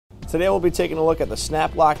Today we'll be taking a look at the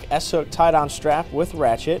Snap-Loc S-Hook Tie-Down Strap with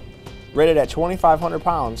ratchet, rated at 2,500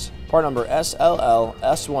 pounds, part number SLL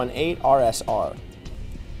S18RSR.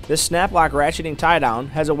 This Snap-Loc Ratcheting Tie-Down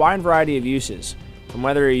has a wide variety of uses, from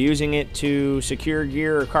whether you're using it to secure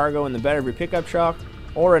gear or cargo in the bed of your pickup truck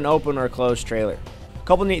or an open or closed trailer. A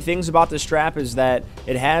couple neat things about this strap is that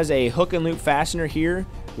it has a hook and loop fastener here,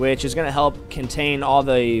 which is going to help contain all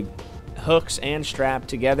the hooks and strap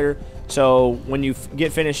together. So when you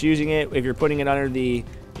get finished using it, if you're putting it under the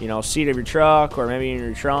seat of your truck, or maybe in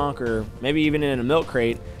your trunk, or maybe even in a milk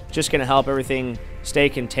crate, it's just going to help everything stay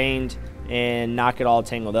contained and not get all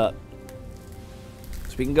tangled up.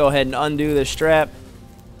 So we can go ahead and undo this strap,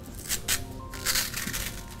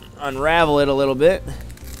 unravel it a little bit.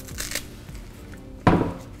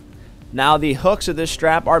 Now the hooks of this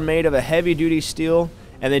strap are made of a heavy duty steel,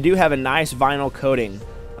 and they do have a nice vinyl coating.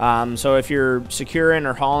 So if you're securing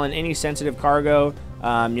or hauling any sensitive cargo,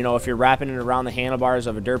 if you're wrapping it around the handlebars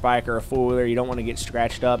of a dirt bike or a four-wheeler, you don't want to get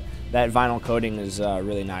scratched up, that vinyl coating is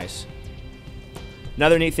really nice.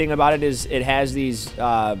 Another neat thing about it is it has these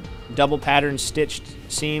double pattern stitched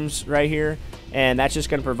seams right here, and that's just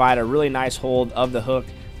going to provide a really nice hold of the hook.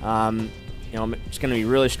 It's going to be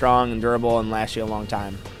really strong and durable and last you a long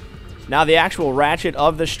time. Now the actual ratchet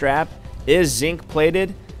of the strap is zinc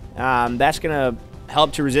plated. That's going to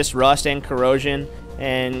help to resist rust and corrosion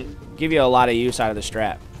and give you a lot of use out of the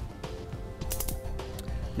strap.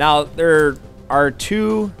 Now there are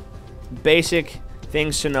two basic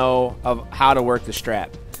things to know of how to work the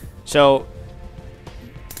strap. So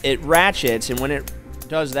it ratchets, and when it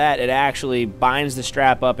does that, it actually binds the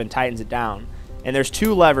strap up and tightens it down. And there's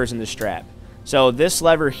two levers in the strap. So this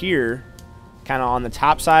lever here, kind of on the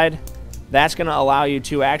top side, that's going to allow you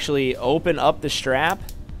to actually open up the strap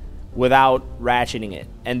without ratcheting it,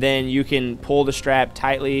 and then you can pull the strap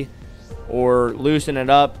tightly or loosen it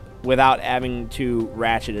up without having to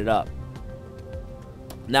ratchet it up.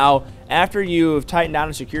 Now after you've tightened down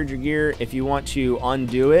and secured your gear, if you want to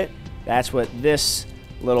undo it, that's what this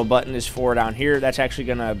little button is for down here. That's actually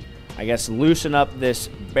gonna, loosen up this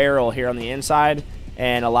barrel here on the inside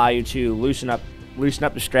and allow you to loosen up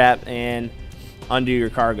the strap and undo your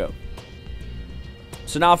cargo.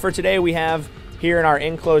 So now for today, we have here in our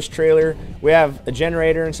enclosed trailer, we have a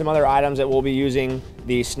generator and some other items that we'll be using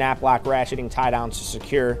the Snap-Loc Ratcheting Tie-Downs to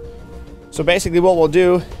secure. So basically what we'll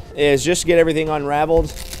do is just get everything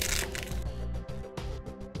unraveled,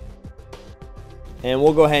 and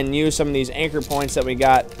we'll go ahead and use some of these anchor points that we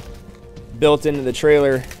got built into the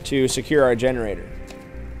trailer to secure our generator.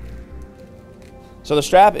 So the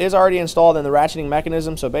strap is already installed in the ratcheting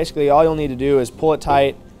mechanism, so basically all you'll need to do is pull it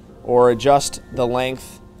tight or adjust the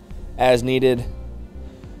length as needed.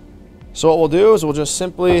 So what we'll do is we'll just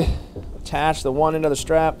simply attach the one end of the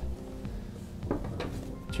strap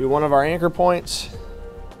to one of our anchor points.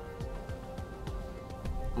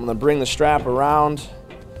 I'm going to bring the strap around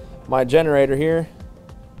my generator here,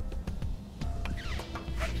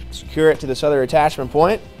 secure it to this other attachment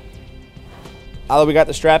point. Now that we got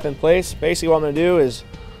the strap in place, basically what I'm going to do is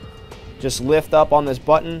just lift up on this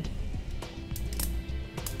button,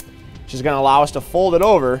 which is going to allow us to fold it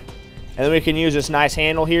over, and then we can use this nice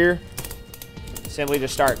handle here, simply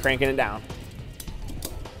just start cranking it down.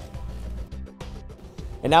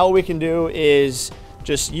 And now what we can do is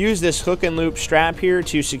just use this hook and loop strap here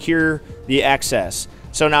to secure the excess.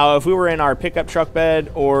 So now if we were in our pickup truck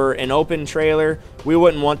bed or an open trailer, we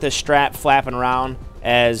wouldn't want this strap flapping around,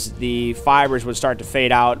 as the fibers would start to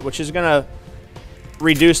fade out, which is going to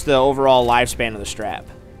reduce the overall lifespan of the strap.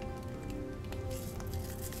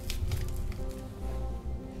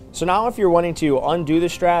 So now if you're wanting to undo the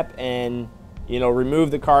strap and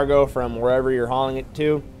remove the cargo from wherever you're hauling it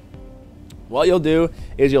to, what you'll do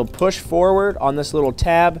is you'll push forward on this little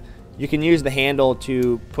tab. You can use the handle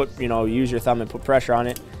to use your thumb and put pressure on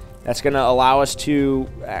it. That's going to allow us to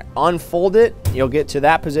unfold it. You'll get to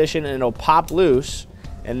that position and it'll pop loose,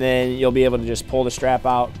 and then you'll be able to just pull the strap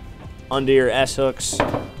out, undo your S-hooks,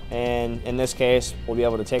 and in this case, we'll be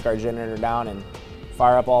able to take our generator down and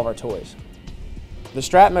fire up all of our toys. The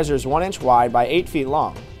strap measures 1 inch wide by 8 feet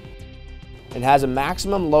long and has a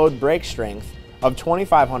maximum load brake strength of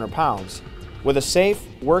 2,500 pounds with a safe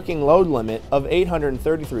working load limit of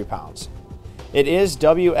 833 pounds. It is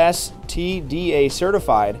WSTDA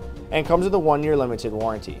certified and comes with a 1-year limited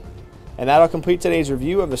warranty. And that'll complete today's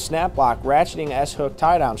review of the Snap-Loc Ratcheting S-Hook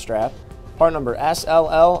Tie-Down Strap, part number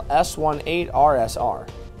SLL S18RSR.